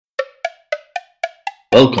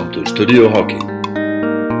Welcome to Studio Hockey.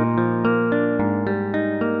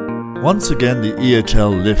 Once again the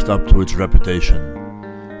EHL lived up to its reputation.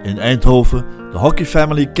 In Eindhoven, the hockey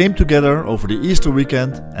family came together over the Easter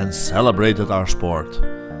weekend and celebrated our sport.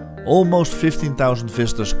 Almost 15,000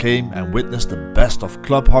 visitors came and witnessed the best of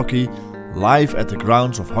club hockey live at the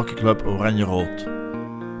grounds of hockey club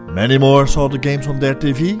Oranje-Rood. Many more saw the games on their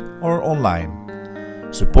TV or online.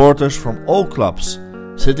 Supporters from all clubs,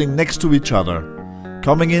 sitting next to each other,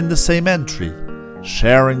 coming in the same entry,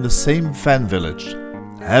 sharing the same fan village,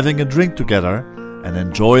 having a drink together and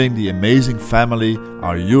enjoying the amazing family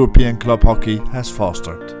our European club hockey has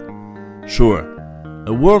fostered. Sure,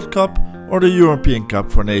 a World Cup or the European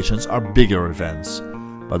Cup for Nations are bigger events,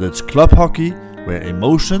 but it's club hockey where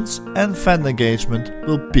emotions and fan engagement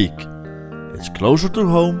will peak. It's closer to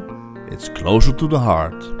home, it's closer to the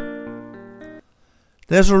heart.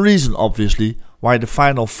 There's a reason, obviously, why the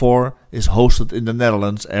Final Four is hosted in the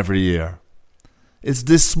Netherlands every year. It's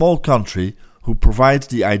this small country who provides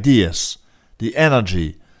the ideas, the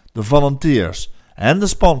energy, the volunteers and the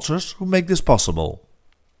sponsors who make this possible.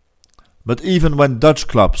 But even when Dutch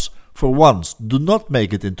clubs for once do not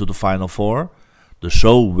make it into the Final Four, the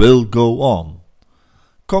show will go on.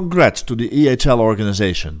 Congrats to the EHL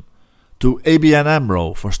organization, to ABN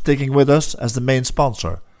AMRO for sticking with us as the main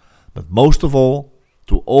sponsor, but most of all,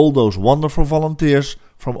 to all those wonderful volunteers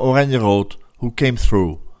from Oranje-Rood who came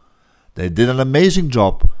through. They did an amazing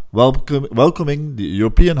job welcoming the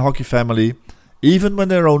European hockey family, even when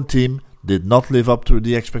their own team did not live up to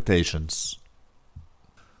the expectations.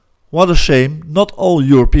 What a shame not all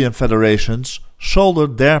European federations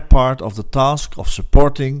shouldered their part of the task of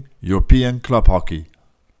supporting European club hockey.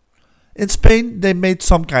 In Spain they made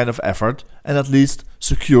some kind of effort and at least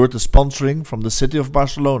secured the sponsoring from the city of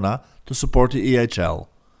Barcelona to support the EHL.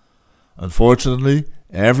 Unfortunately,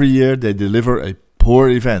 every year they deliver a poor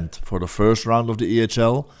event for the first round of the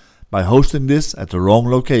EHL by hosting this at the wrong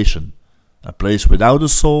location, a place without a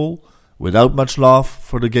soul, without much love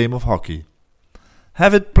for the game of hockey.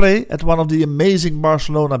 Have it play at one of the amazing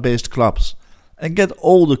Barcelona-based clubs and get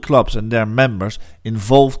all the clubs and their members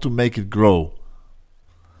involved to make it grow.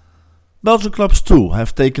 Belgian clubs too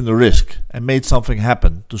have taken the risk and made something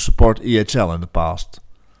happen to support EHL in the past.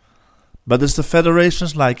 But it's the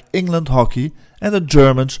federations like England Hockey and the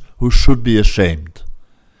Germans who should be ashamed.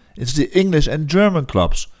 It's the English and German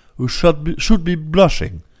clubs who should be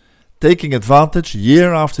blushing, taking advantage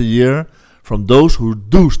year after year from those who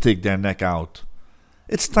do stick their neck out.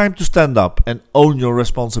 It's time to stand up and own your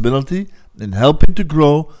responsibility in helping to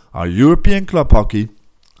grow our European club hockey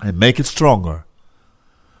and make it stronger.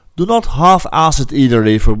 Do not half-ass it either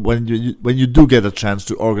when you do get a chance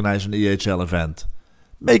to organize an EHL event.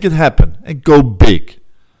 Make it happen and go big.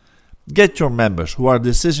 Get your members who are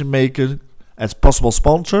decision makers as possible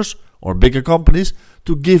sponsors or bigger companies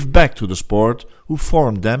to give back to the sport who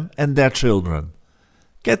formed them and their children.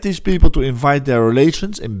 Get these people to invite their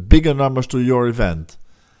relations in bigger numbers to your event.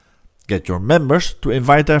 Get your members to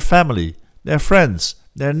invite their family, their friends,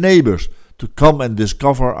 their neighbors to come and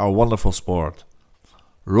discover our wonderful sport.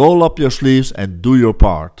 Roll up your sleeves and do your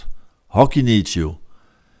part. Hockey needs you.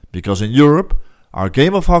 Because in Europe, our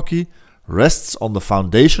game of hockey rests on the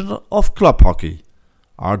foundation of club hockey.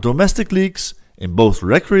 Our domestic leagues, in both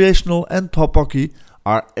recreational and top hockey,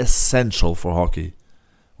 are essential for hockey.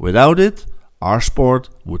 Without it, our sport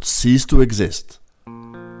would cease to exist.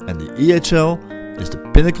 And the EHL is the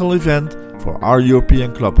pinnacle event for our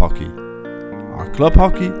European club hockey. Our club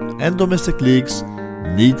hockey and domestic leagues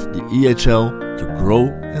need the EHL to grow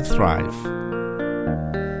and thrive.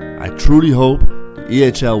 I truly hope the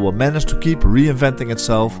EHL will manage to keep reinventing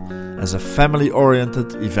itself as a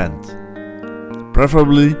family-oriented event.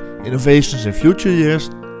 Preferably, innovations in future years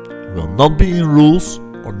will not be in rules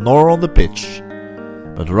or nor on the pitch,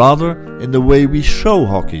 but rather in the way we show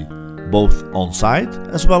hockey, both on-site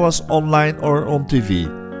as well as online or on TV.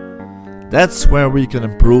 That's where we can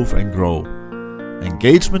improve and grow.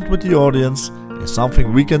 Engagement with the audience is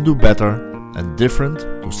something we can do better and different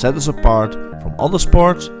to set us apart from other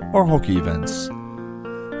sports or hockey events.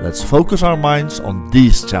 Let's focus our minds on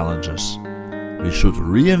these challenges. We should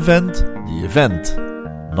reinvent the event,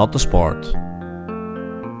 not the sport.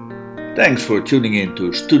 Thanks for tuning in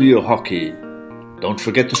to Studio Hockey. Don't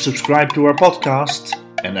forget to subscribe to our podcast.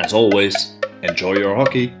 And as always, enjoy your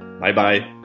hockey. Bye bye.